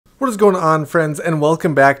What is going on, friends, and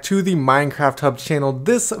welcome back to the Minecraft Hub channel.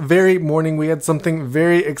 This very morning we had something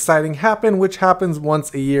very exciting happen, which happens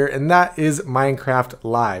once a year, and that is Minecraft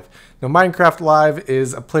Live. Now, Minecraft Live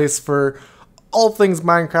is a place for all things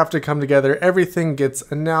Minecraft to come together. Everything gets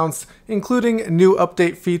announced, including new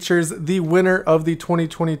update features, the winner of the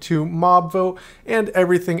 2022 mob vote, and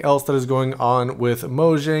everything else that is going on with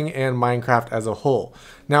Mojang and Minecraft as a whole.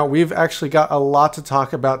 Now, we've actually got a lot to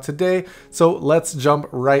talk about today, so let's jump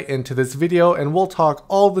right into this video and we'll talk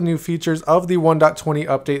all the new features of the 1.20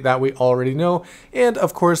 update that we already know, and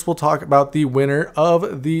of course we'll talk about the winner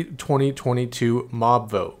of the 2022 mob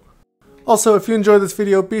vote. Also, if you enjoyed this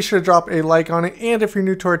video, be sure to drop a like on it, and if you're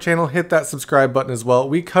new to our channel, hit that subscribe button as well.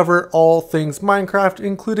 We cover all things Minecraft,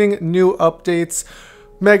 including new updates,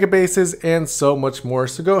 mega bases, and so much more.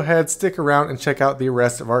 So go ahead, stick around, and check out the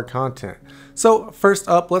rest of our content. So first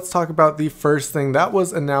up, let's talk about the first thing that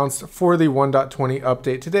was announced for the 1.20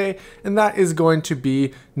 update today, and that is going to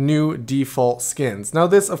be new default skins. Now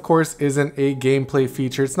this, of course, isn't a gameplay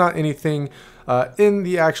feature. It's not anything in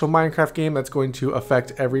the actual Minecraft game that's going to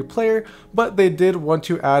affect every player, but they did want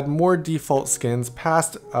to add more default skins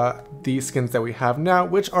past the skins that we have now,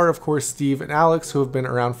 which are of course Steve and Alex, who have been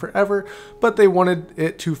around forever, but they wanted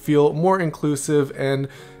it to feel more inclusive and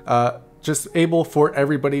just able for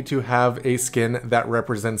everybody to have a skin that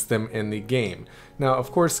represents them in the game. Now,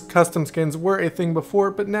 of course, custom skins were a thing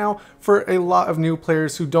before, but now for a lot of new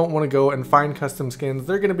players who don't want to go and find custom skins,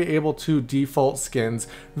 they're going to be able to default skins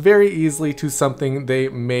very easily to something they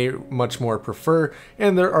may much more prefer,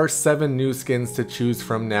 and there are 7 new skins to choose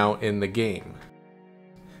from now in the game.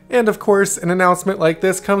 And of course, an announcement like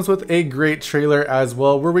this comes with a great trailer as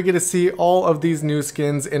well, where we get to see all of these new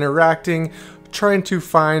skins interacting, trying to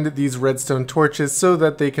find these redstone torches so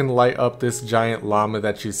that they can light up this giant llama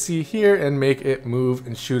that you see here and make it move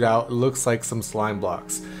and shoot out. It looks like some slime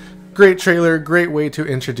blocks. Great trailer, great way to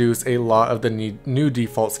introduce a lot of the new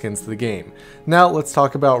default skins to the game. Now let's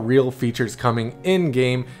talk about real features coming in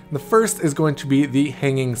game. The first is going to be the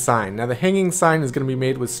hanging sign. Now the hanging sign is going to be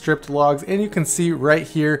made with stripped logs, and you can see right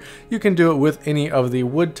here, you can do it with any of the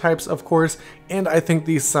wood types, of course, and I think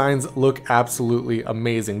these signs look absolutely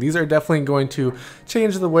amazing. These are definitely going to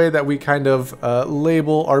change the way that we kind of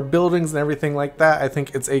label our buildings and everything like that. I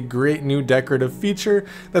think it's a great new decorative feature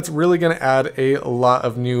that's really going to add a lot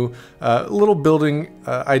of new little building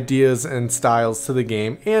ideas and styles to the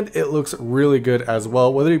game, and it looks really good as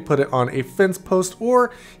well, whether you put it on a fence post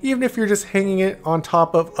or even if you're just hanging it on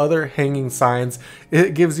top of other hanging signs.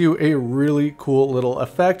 It gives you a really cool little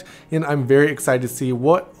effect, and I'm very excited to see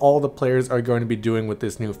what all the players are going to be doing with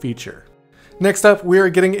this new feature. Next up, we are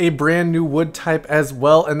getting a brand new wood type as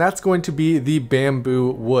well, and that's going to be the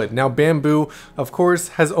bamboo wood. Now, bamboo, of course,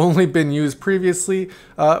 has only been used previously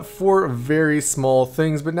for very small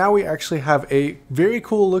things, but now we actually have a very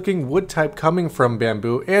cool looking wood type coming from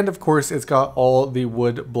bamboo, and of course, it's got all the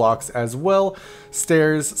wood blocks as well.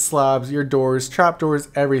 Stairs, slabs, your doors, trapdoors,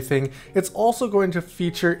 everything. It's also going to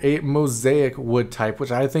feature a mosaic wood type,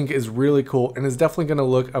 which I think is really cool and is definitely going to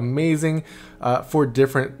look amazing for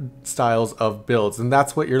different styles of builds, and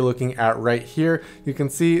that's what you're looking at right here. You can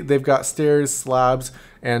see they've got stairs, slabs,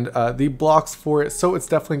 and the blocks for it, so it's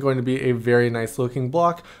definitely going to be a very nice looking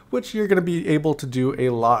block, which you're going to be able to do a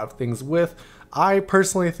lot of things with. I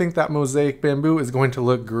personally think that mosaic bamboo is going to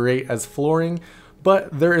look great as flooring,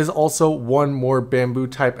 but there is also one more bamboo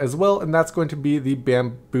type as well, and that's going to be the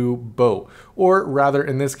bamboo boat, or rather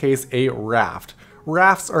in this case a raft.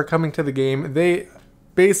 Rafts are coming to the game. They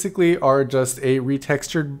basically are just a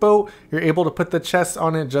retextured boat. You're able to put the chest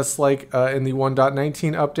on it just like in the 1.19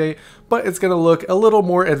 update, but it's going to look a little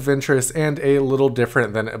more adventurous and a little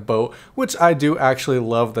different than a boat, which I do actually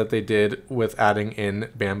love that they did with adding in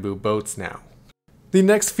bamboo boats now. The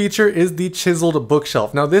next feature is the chiseled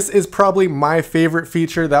bookshelf. Now this is probably my favorite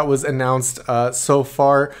feature that was announced so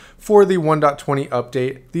far for the 1.20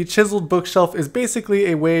 update. The chiseled bookshelf is basically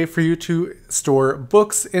a way for you to store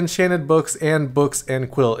books, enchanted books,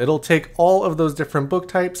 and quill. It'll take all of those different book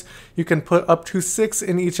types. You can put up to 6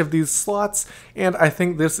 in each of these slots, and I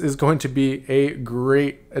think this is going to be a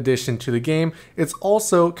great addition to the game. It's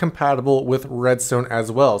also compatible with redstone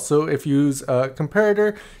as well. So if you use a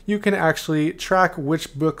comparator, you can actually track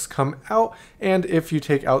which books come out, and if you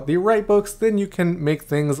take out the right books, then you can make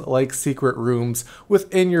things like secret rooms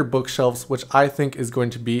within your bookshelves, which I think is going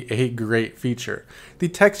to be a great feature. The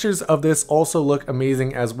textures of this also look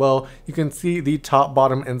amazing as well. You can see the top,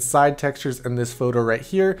 bottom, and side textures in this photo right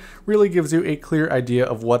here. Really gives you a clear idea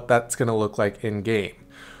of what that's going to look like in game.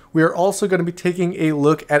 We are also going to be taking a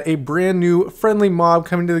look at a brand new friendly mob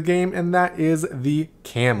coming to the game, and that is the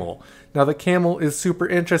camel. Now the camel is super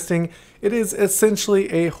interesting. It is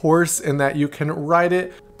essentially a horse in that you can ride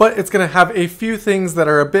it, but it's going to have a few things that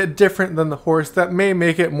are a bit different than the horse that may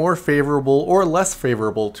make it more favorable or less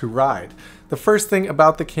favorable to ride. The first thing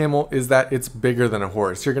about the camel is that it's bigger than a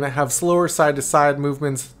horse. You're going to have slower side-to-side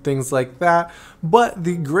movements, things like that. But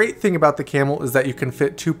the great thing about the camel is that you can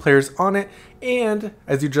fit 2 players on it, and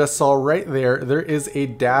as you just saw right there, there is a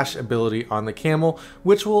dash ability on the camel,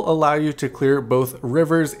 which will allow you to clear both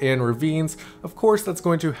rivers and ravines. Of course, that's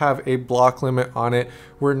going to have a block limit on it.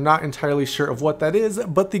 We're not entirely sure of what that is,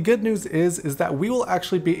 but the good news is that we will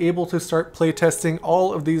actually be able to start playtesting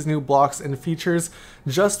all of these new blocks and features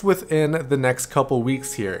just within the next couple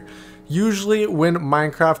weeks here. Usually when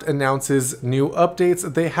Minecraft announces new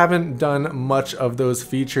updates, they haven't done much of those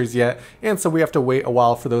features yet, and so we have to wait a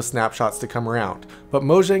while for those snapshots to come around. But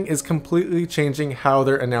Mojang is completely changing how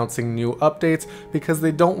they're announcing new updates because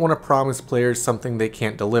they don't want to promise players something they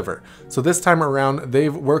can't deliver. So this time around,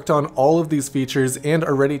 they've worked on all of these features and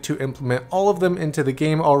are ready to implement all of them into the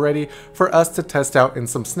game already for us to test out in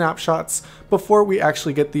some snapshots before we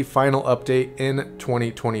actually get the final update in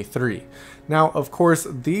 2023. Now, of course,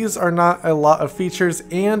 these are not a lot of features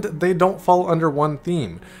and they don't fall under one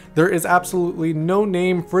theme. There is absolutely no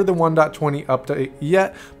name for the 1.20 update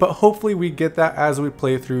yet, but hopefully we get that as we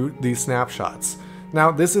play through these snapshots.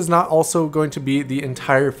 Now, this is not also going to be the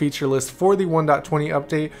entire feature list for the 1.20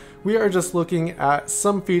 update. We are just looking at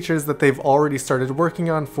some features that they've already started working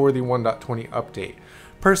on for the 1.20 update.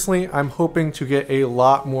 Personally, I'm hoping to get a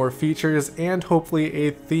lot more features and hopefully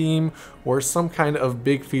a theme or some kind of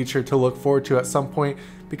big feature to look forward to at some point,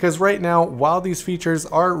 because right now, while these features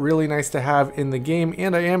are really nice to have in the game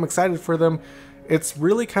and I am excited for them, it's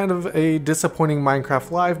really kind of a disappointing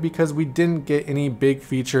Minecraft Live because we didn't get any big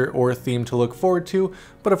feature or theme to look forward to.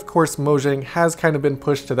 But of course, Mojang has kind of been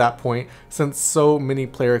pushed to that point since so many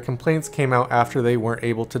player complaints came out after they weren't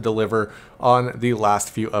able to deliver on the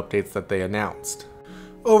last few updates that they announced.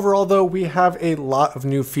 Overall though, we have a lot of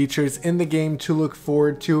new features in the game to look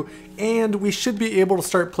forward to, and we should be able to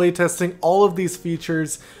start playtesting all of these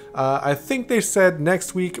features. I think they said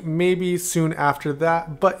next week, maybe soon after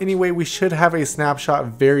that, but anyway, we should have a snapshot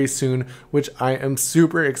very soon, which I am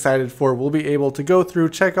super excited for. We'll be able to go through,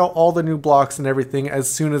 check out all the new blocks and everything as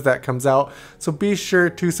soon as that comes out, so be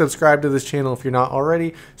sure to subscribe to this channel if you're not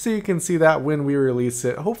already, so you can see that when we release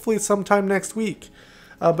it, hopefully sometime next week.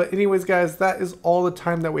 But anyways guys, that is all the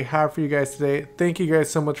time that we have for you guys today. Thank you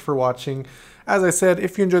guys so much for watching. As I said,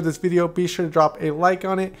 if you enjoyed this video, be sure to drop a like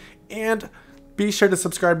on it and be sure to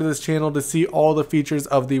subscribe to this channel to see all the features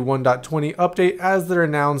of the 1.20 update as they're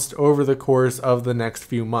announced over the course of the next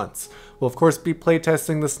few months. We'll of course be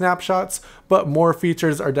playtesting the snapshots, but more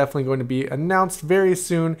features are definitely going to be announced very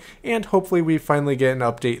soon, and hopefully we finally get an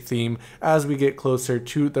update theme as we get closer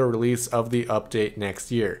to the release of the update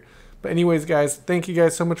next year. But anyways guys, thank you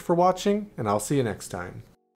guys so much for watching, and I'll see you next time.